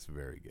 Yes,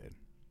 very good.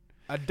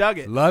 I dug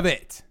it. Love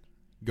it.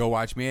 Go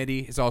watch Mandy.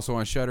 It's also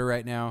on Shudder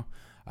right now.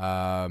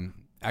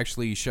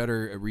 Actually,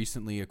 Shudder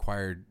recently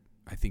acquired,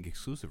 I think,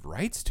 exclusive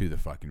rights to the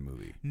fucking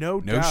movie. No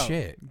No doubt.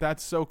 shit.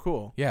 That's so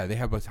cool. Yeah, they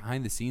have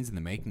behind the scenes in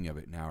the making of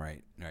it now,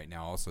 right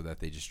now, also that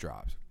they just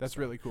dropped. That's So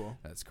really cool.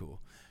 That's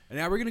cool. And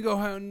now we're gonna go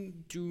ahead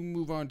to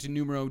move on to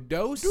numero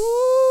dos.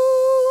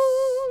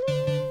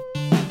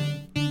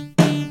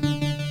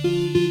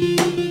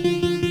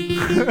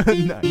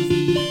 Nice.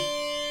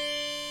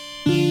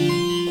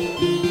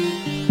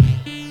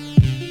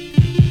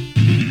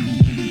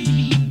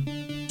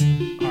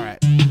 All right.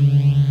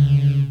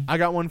 I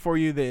got one for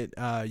you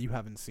that you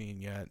haven't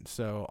seen yet,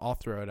 so I'll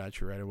throw it at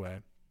you right away.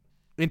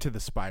 Into the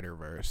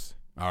Spider-Verse.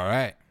 All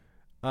right.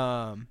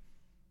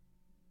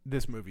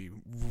 This movie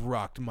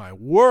rocked my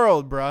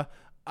world, bruh.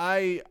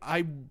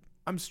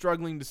 I'm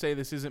struggling to say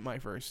this isn't my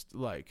first,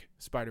 like,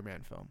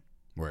 Spider-Man film.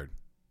 Word.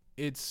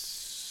 It's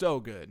so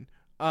good.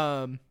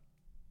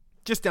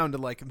 Just down to,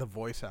 like, the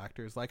voice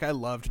actors. Like, I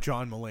loved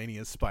John Mulaney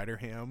as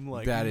Spider-Ham,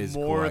 like, That is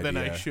more cool than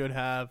I idea. should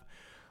have.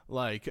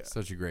 Like,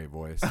 Such a great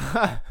voice.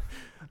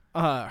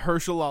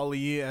 Herschel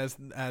Ali as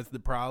the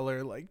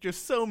Prowler, like,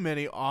 just so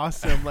many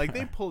awesome. Like,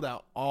 they pulled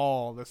out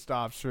all the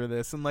stops for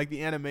this, and, like,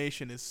 the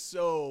animation is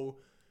so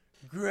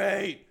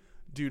great,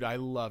 dude. I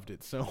loved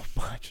it so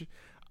much.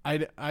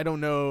 I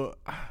don't know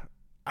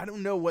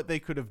what they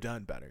could have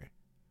done better.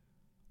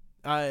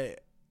 I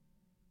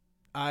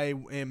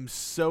am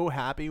so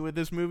happy with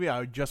this movie.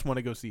 I just want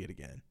to go see it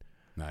again,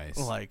 Nice.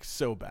 like,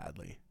 so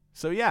badly.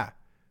 So yeah,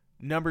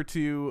 number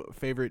 2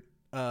 favorite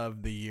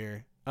of the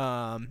year.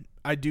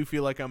 I do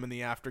feel like I'm in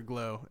the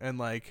afterglow and,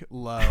 like,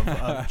 love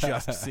of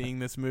just seeing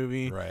this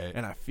movie, Right.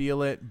 and I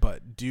feel it.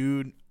 But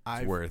dude,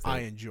 worth I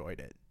it. enjoyed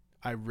it.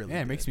 I really Yeah,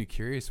 it did. makes me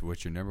curious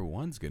what your number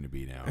 1's going to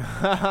be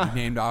now. You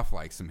named off,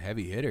 like, some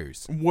heavy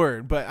hitters.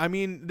 Word, but I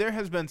mean, there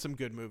has been some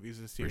good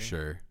movies this year.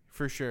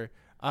 For sure.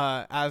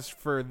 As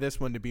for this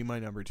one to be my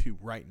number 2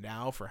 right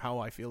now, for how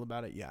I feel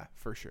about it, yeah,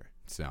 for sure.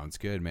 Sounds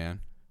good,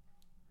 man.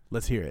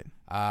 Let's hear it.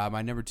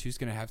 My number 2's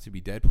going to have to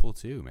be Deadpool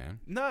 2,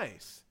 man.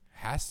 Nice.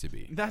 Has to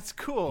be. That's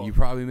cool. You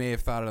probably may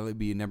have thought it would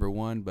be number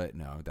 1, but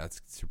no,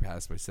 that's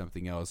surpassed by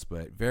something else.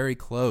 But very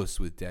close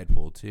with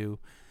Deadpool 2.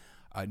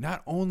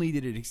 Not only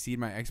did it exceed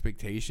my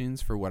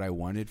expectations for what I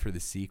wanted for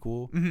the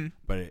sequel,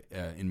 but it,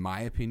 in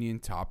my opinion,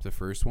 topped the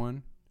first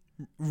one.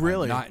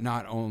 Really?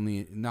 Not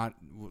only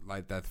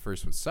like that the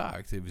first one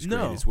sucked. It was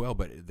No. great as well,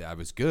 but that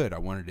was good. I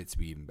wanted it to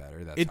be even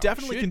better. That's It how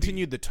definitely should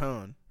continued the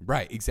tone. be.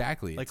 Right,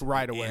 exactly. Like,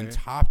 right away. And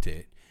topped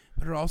it.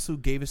 But it also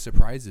gave us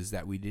surprises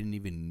that we didn't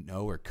even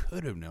know or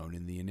could have known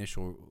in the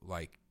initial,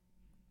 like,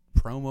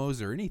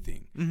 promos or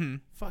anything. Mm-hmm.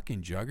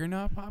 Fucking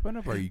Juggernaut popping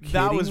up? Are you kidding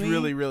That was me?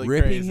 really, really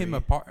ripping crazy. him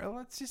apart. Oh,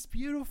 that's just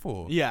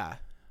beautiful. Yeah,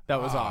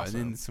 that was awesome.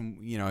 And then some,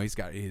 he's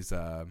got his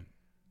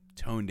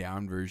toned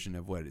down version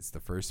of what? It's the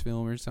first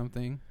film or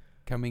something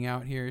coming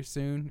out here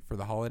soon for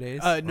the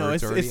holidays. No, Or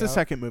it's already the out?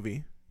 second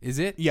movie. Is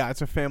it? Yeah,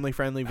 it's a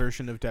family-friendly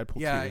version of Deadpool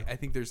 2. Yeah, I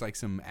think there's like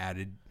some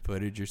added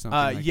footage or something.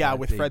 Like Yeah, that.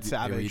 with They Fred read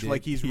Savage, it.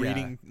 like he's Yeah.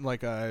 reading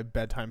like a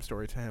bedtime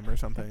story to him or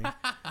something.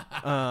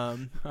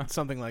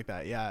 Something like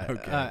that. Yeah.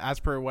 Okay. As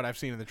per what I've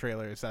seen in the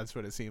trailers, that's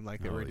what it seemed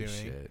like they were Holy doing.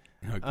 shit.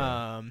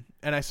 Okay.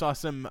 And I saw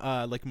some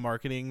like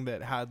marketing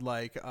that had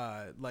like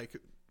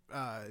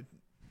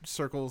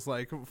circles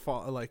like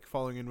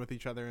falling in with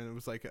each other, and it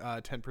was like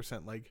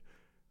 10% like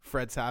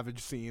Fred Savage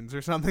scenes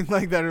or something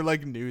like that, or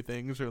like new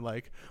things, or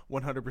like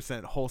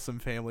 100% wholesome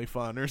family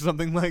fun or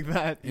something like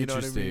that. You know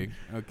what I mean?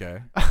 Okay.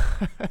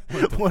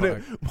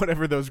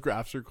 Whatever those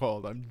graphs are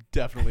called, I'm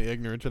definitely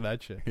ignorant to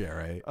that shit. Yeah,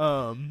 right.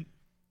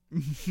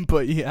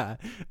 But yeah,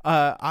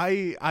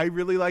 I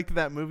really liked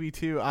that movie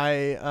too.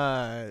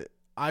 I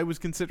was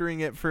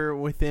considering it for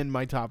within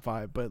my top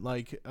 5, but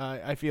like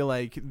I feel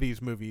like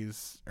these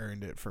movies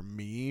earned it for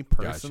me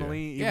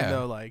personally, Gotcha. even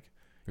though like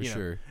For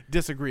sure.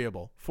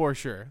 disagreeable for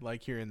sure,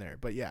 like here and there.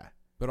 But yeah,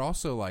 But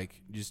also,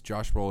 like, just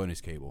Josh Brolin as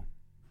Cable.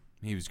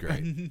 He was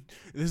great.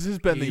 this has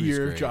been He the was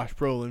year of great. Josh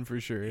Brolin for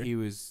sure. He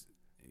was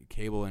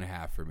Cable and a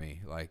half for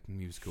me. Like,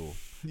 he was cool.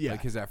 Yeah,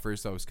 Because at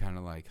first I was kind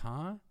of like,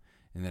 huh?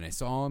 And then I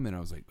saw him and I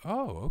was like,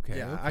 oh, okay.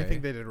 yeah, okay. I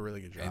think they did a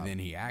really good job. And then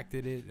he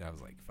acted it. And I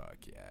was like, fuck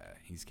yeah,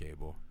 he's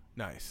Cable.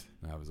 Nice.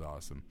 That was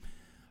awesome.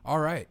 All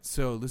right,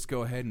 so let's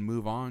go ahead and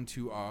move on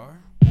to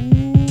our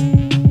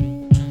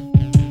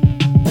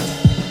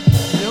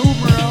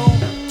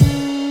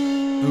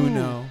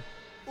Uno.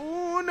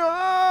 Oh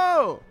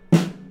no!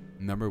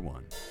 Number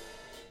one.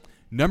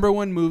 Number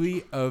one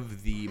movie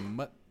of the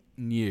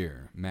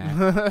year,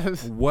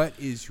 Matt. What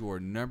is your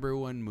number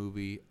one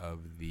movie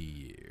of the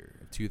year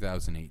of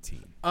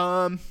 2018?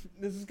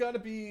 This has got to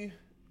be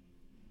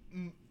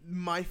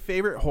my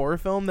favorite horror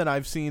film that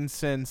I've seen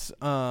since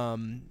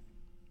The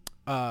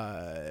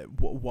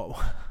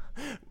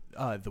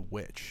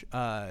Witch.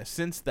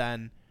 Since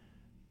then,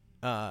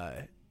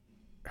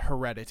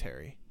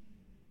 Hereditary.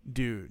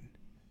 Dude,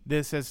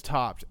 this has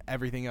topped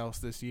everything else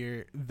this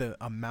year. The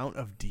amount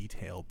of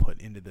detail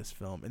put into this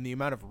film and the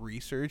amount of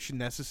research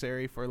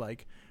necessary for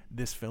like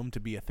this film to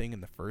be a thing in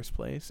the first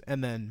place,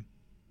 and then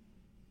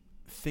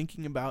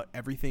thinking about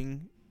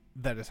everything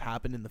that has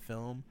happened in the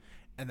film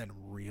and then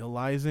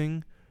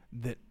realizing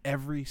that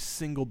every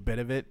single bit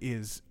of it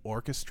is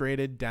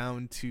orchestrated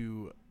down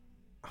to,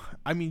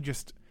 I mean,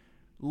 just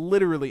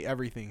literally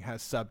everything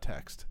has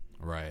subtext.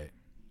 Right.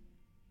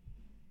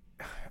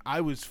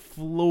 I was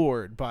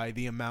floored by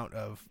the amount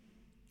of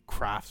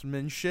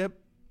craftsmanship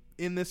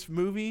in this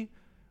movie,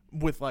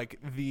 with like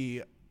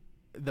the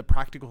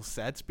practical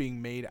sets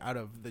being made out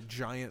of the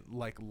giant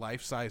like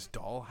life-size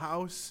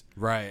dollhouse.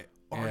 Right.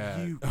 Are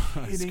yeah. you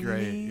That's kidding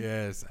great. me?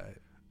 Yes.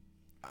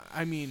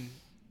 I mean,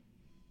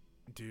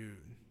 dude,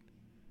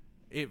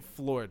 it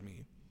floored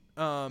me.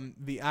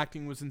 The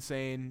acting was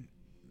insane.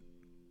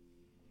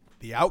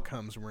 The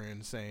outcomes were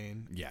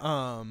insane.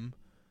 Yeah.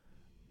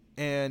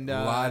 And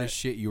a lot of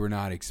shit you were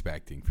not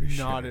expecting, for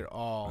sure. not at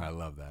all. I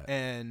love that.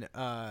 And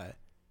a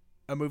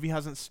movie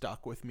hasn't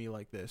stuck with me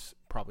like this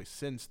probably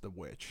since The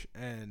Witch,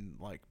 and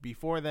like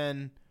before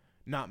then,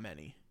 not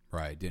many.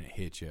 Right. Didn't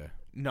hit you.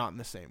 Not in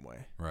the same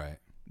way. Right.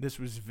 This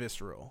was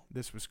visceral.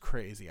 This was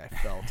crazy. I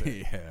felt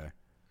it. Yeah.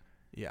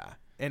 Yeah.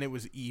 And it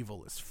was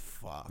evil as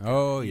fuck.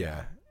 Oh,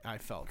 yeah. I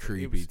felt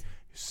Creepy. It was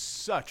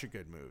such a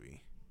good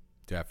movie.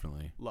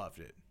 Definitely. Loved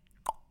it.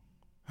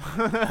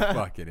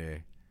 Fucking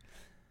A.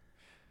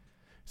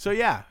 So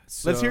yeah, let's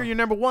So- hear your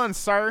number one,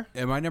 sir.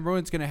 And my number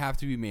one's gonna have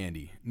to be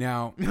Mandy.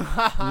 Now,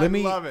 I let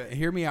me love it.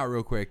 hear me out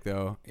real quick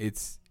though.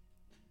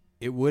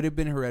 It would have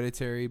been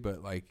Hereditary,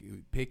 but like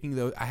picking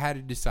those, I had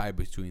to decide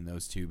between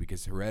those two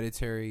because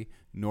Hereditary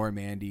nor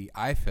Mandy,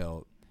 I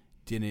felt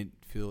didn't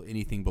feel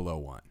anything below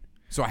one.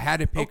 So I had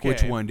to pick which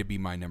Okay. one to be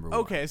my number one.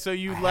 Okay, so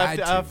you I left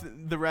had to. off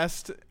the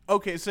rest.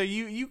 Okay, so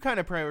you kind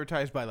of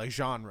prioritized by like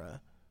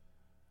genre,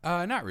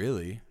 Not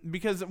really.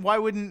 because why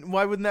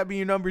wouldn't that be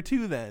your number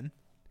two then?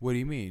 What do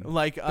you mean?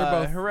 Like They're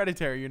both-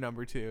 Hereditary, your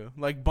number two.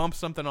 Like bump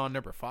something on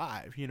number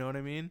 5. You know what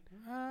I mean?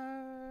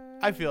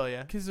 I feel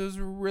ya. Because those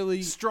were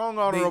really Strong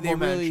honorable they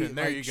really, mention.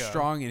 There like, you go.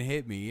 strong and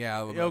hit me.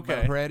 Yeah. Okay.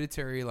 But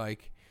Hereditary,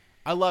 like,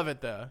 I love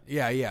it though.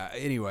 yeah.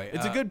 Anyway,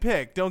 It's a good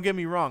pick. Don't get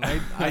me wrong.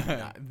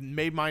 I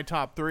made my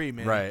top 3,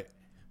 man. right.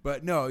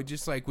 But no,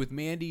 just like with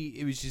Mandy,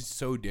 it was just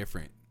so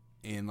different.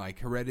 And like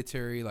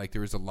Hereditary, like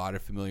there was a lot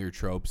of familiar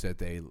tropes that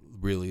they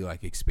really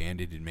like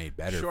expanded and made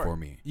better Sure. for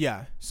me.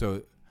 Yeah.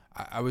 So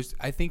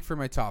I think for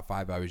my top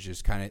 5, I was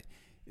just kind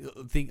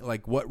of think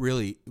like what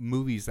really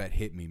movies that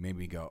hit me made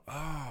me go,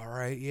 oh,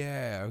 right,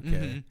 yeah, okay.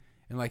 Mm-hmm.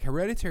 And like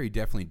Hereditary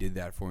definitely did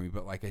that for me.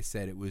 But like I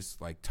said, it was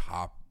like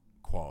top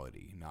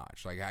quality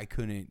notch. Like I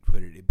couldn't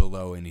put it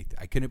below anything.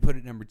 I couldn't put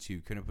it number 2.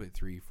 Couldn't put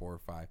 3, 4,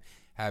 5.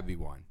 Had to be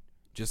 1.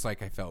 Just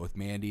like I felt with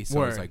Mandy.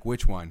 So I was Word. like,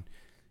 which one?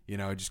 You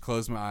know, just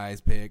close my eyes,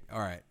 pick. All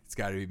right, it's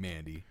got to be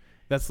Mandy.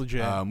 That's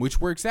legit.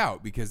 Which works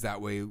out because that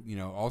way, you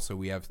know, also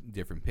we have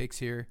different picks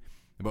here.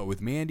 But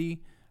with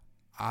Mandy,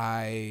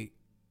 after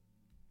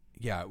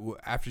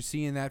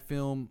seeing that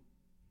film,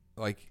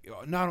 like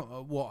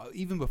not well,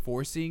 even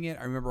before seeing it,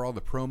 I remember all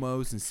the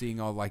promos and seeing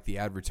all like the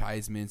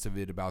advertisements of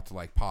it about to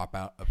like pop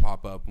up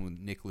with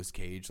Nicolas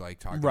Cage like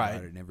talking Right.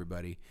 about it and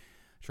everybody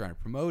trying to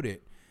promote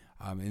it.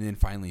 And then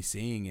finally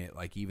seeing it,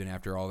 like even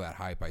after all that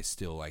hype, I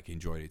still like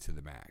enjoyed it to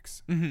the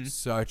max. Mm-hmm.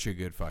 Such a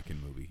good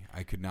fucking movie.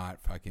 I could not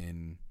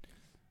fucking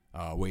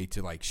wait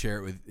to like share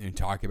it with and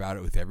talk about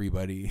it with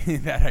everybody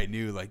that I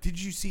knew. Like,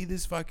 did you see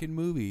this fucking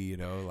movie? You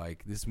know,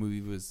 like this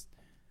movie was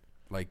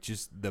like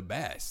just the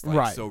best. Like,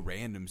 Right. so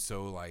random,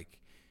 so like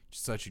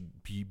just such a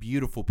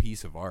beautiful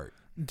piece of art.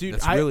 Dude,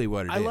 That's really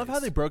what it I is. love how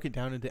they broke it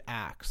down into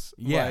acts.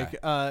 Yeah.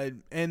 Like,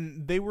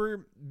 and they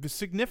were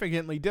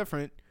significantly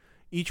different.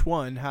 Each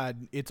one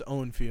had its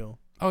own feel.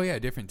 Oh yeah,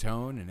 different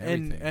tone and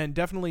everything. And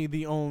definitely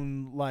the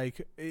own,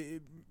 like,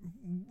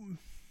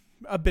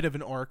 a bit of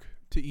an arc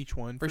to each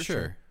one. for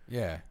sure.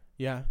 Yeah.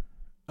 Yeah.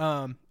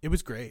 It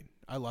was great.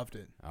 I loved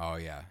it. Oh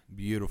yeah,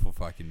 beautiful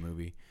fucking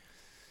movie.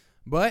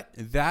 But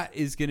that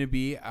is going to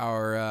be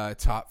our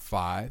top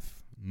 5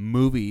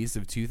 movies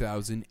of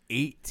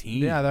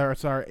 2018. Yeah,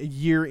 that's our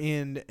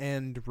year-end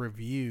and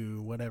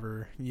review,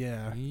 whatever.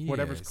 Yeah,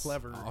 whatever's Yes.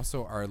 clever.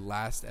 Also, our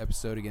last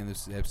episode, again,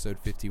 this is episode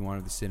 51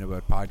 of the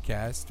Cinebud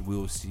podcast. We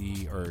will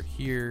see or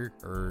hear,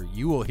 or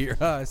you will hear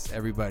us,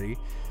 everybody,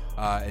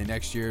 in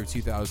next year of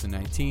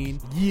 2019.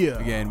 Yeah.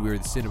 Again, we're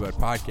the Cinebud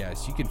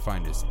podcast. You can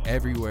find us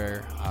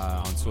everywhere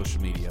on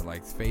social media,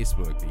 like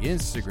Facebook, the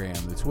Instagram,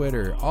 the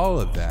Twitter, all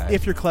of that.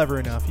 If you're clever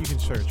enough, you can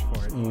search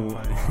for it. You can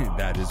find it.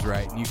 That is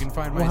right. You can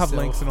find We'll myself. have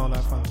links and all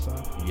that fun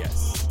stuff.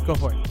 Yes. Go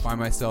for it. Find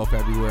myself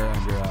everywhere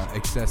under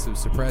Excessive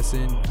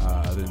Suppressant.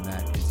 Other than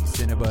that,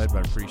 Izzy Cinebud,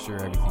 but I'm pretty sure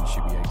everything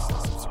should be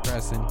Excessive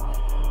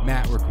Suppressant.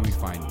 Matt, where can we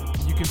find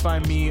you? You can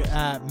find me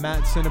at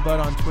Matt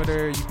Cinnabud on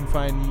Twitter. You can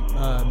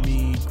find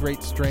me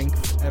Great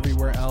Strength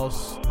everywhere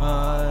else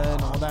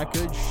and all that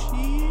good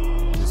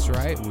shit. That's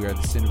right. We are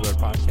the Cinebud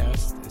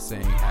podcast,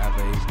 saying have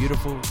a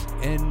beautiful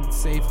and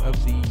safe of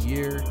the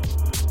year.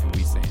 And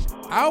we saying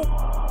out.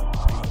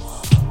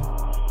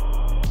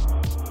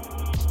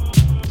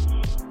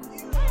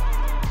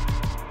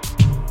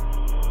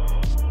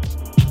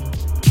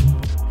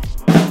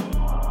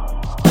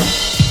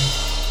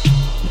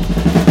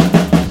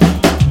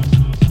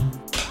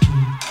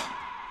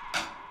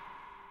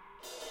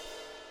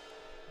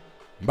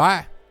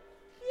 Bye.